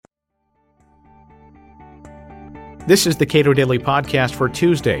This is the Cato Daily Podcast for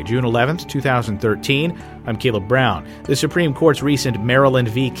Tuesday, June 11th, 2013. I'm Caleb Brown. The Supreme Court's recent Maryland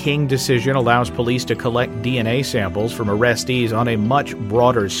v. King decision allows police to collect DNA samples from arrestees on a much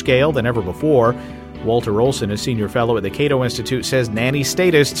broader scale than ever before. Walter Olson, a senior fellow at the Cato Institute, says nanny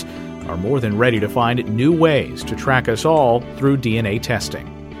statists are more than ready to find new ways to track us all through DNA testing.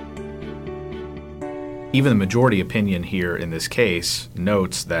 Even the majority opinion here in this case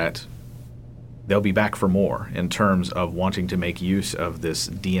notes that they'll be back for more in terms of wanting to make use of this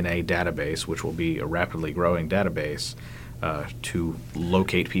DNA database, which will be a rapidly growing database, to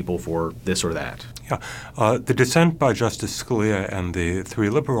locate people for this or that. Yeah. The dissent by Justice Scalia and the three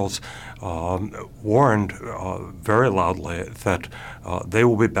liberals warned very loudly that they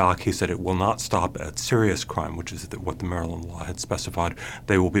will be back. He said it will not stop at serious crime, which is what the Maryland law had specified.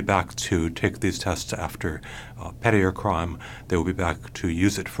 They will be back to take these tests after pettier crime. They will be back to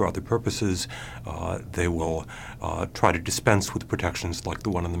use it for other purposes. They will try to dispense with protections like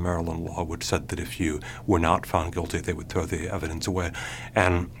the one in the Maryland law, which said that if you were not found guilty, they would throw the evidence away.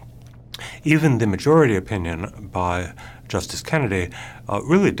 And even the majority opinion by Justice Kennedy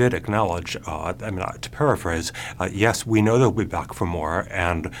really did acknowledge, to paraphrase, yes, we know they'll be back for more,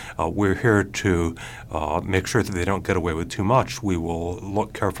 and we're here to make sure that they don't get away with too much. We will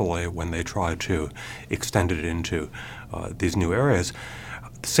look carefully when they try to extend it into these new areas.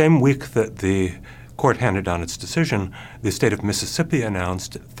 The same week that the court handed down its decision, the state of Mississippi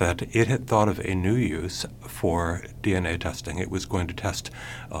announced that it had thought of a new use for DNA testing. It was going to test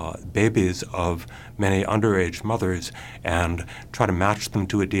babies of many underage mothers and try to match them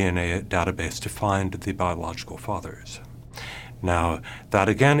to a DNA database to find the biological fathers. Now, that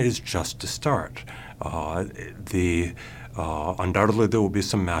again is just a start. Undoubtedly, there will be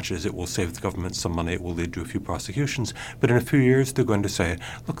some matches. It will save the government some money. It will lead to a few prosecutions. But in a few years, they're going to say,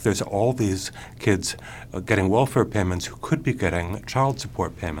 look, there's all these kids getting welfare payments who could be getting child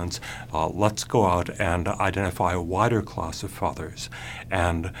support payments. Let's go out and identify a wider class of fathers.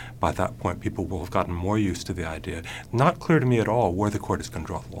 And by that point, people will have gotten more used to the idea. Not clear to me at all where the court is going to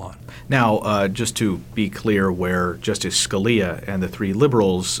draw the line. Now, just to be clear where Justice Scalia and the three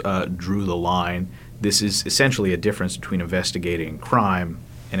liberals drew the line, this is essentially a difference between investigating crime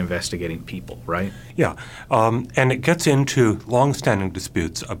and investigating people, right? Yeah, and it gets into long-standing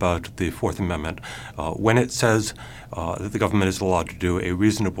disputes about the Fourth Amendment. When it says that the government is allowed to do a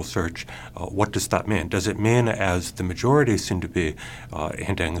reasonable search, what does that mean? Does it mean, as the majority seem to be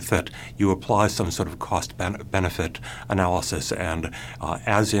hinting, that you apply some sort of cost-benefit analysis, and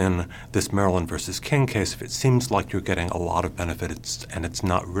as in this Maryland versus King case, if it seems like you're getting a lot of benefit and it's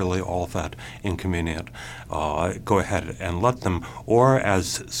not really all that inconvenient, go ahead and let them? Or,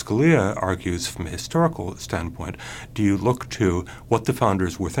 as Scalia argues from a historical standpoint, do you look to what the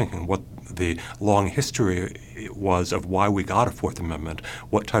founders were thinking, what the long history was of why we got a Fourth Amendment,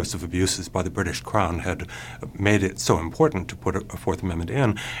 what types of abuses by the British Crown had made it so important to put a Fourth Amendment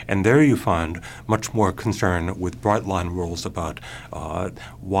in? And there you find much more concern with bright-line rules about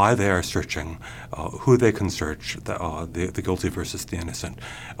why they are searching, who they can search, the guilty versus the innocent,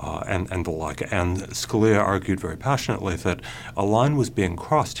 and the like. And Scalia argued very passionately that a line was being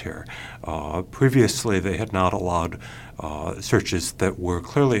crossed here. Previously, they had not allowed searches that were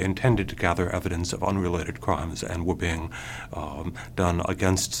clearly intended to gather evidence of unrelated crimes and were being done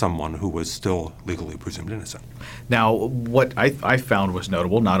against someone who was still legally presumed innocent. Now, what I found was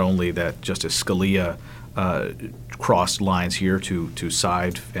notable, not only that Justice Scalia crossed lines here to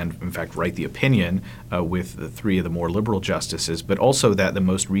side and, in fact, write the opinion with the three of the more liberal justices, but also that the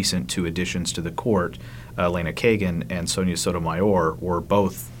most recent two additions to the court, Elena Kagan and Sonia Sotomayor, were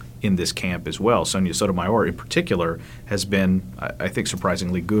both in this camp as well. Sonia Sotomayor, in particular, has been, I think,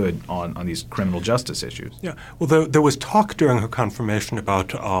 surprisingly good on these criminal justice issues. Yeah. Well, there was talk during her confirmation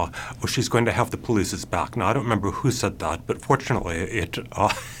about, she's going to have the police's back. Now, I don't remember who said that, but fortunately,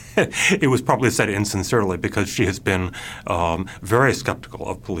 it was probably said insincerely because she has been very skeptical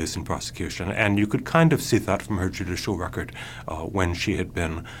of police and prosecution, and you could kind of see that from her judicial record when she had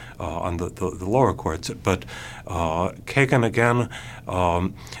been on the lower courts. But Kagan, again,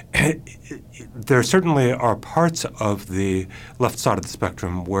 there certainly are parts of the left side of the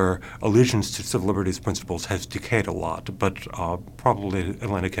spectrum where allegiance to civil liberties principles has decayed a lot, but probably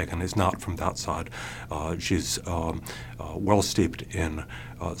Elena Kagan is not from that side. She's well steeped in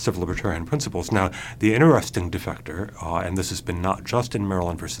civil libertarian principles. Now, the interesting defector, and this has been not just in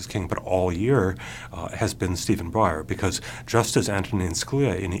Maryland versus King, but all year, has been Stephen Breyer, because just as Antonin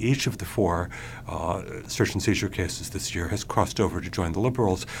Scalia in each of the four search and seizure cases this year has crossed over to join the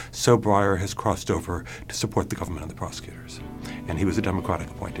liberals, so Breyer has crossed over to support the government and the prosecutors. And he was a Democratic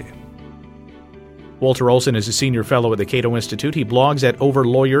appointee. Walter Olson is a senior fellow at the Cato Institute. He blogs at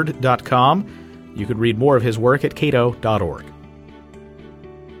overlawyered.com. You could read more of his work at cato.org.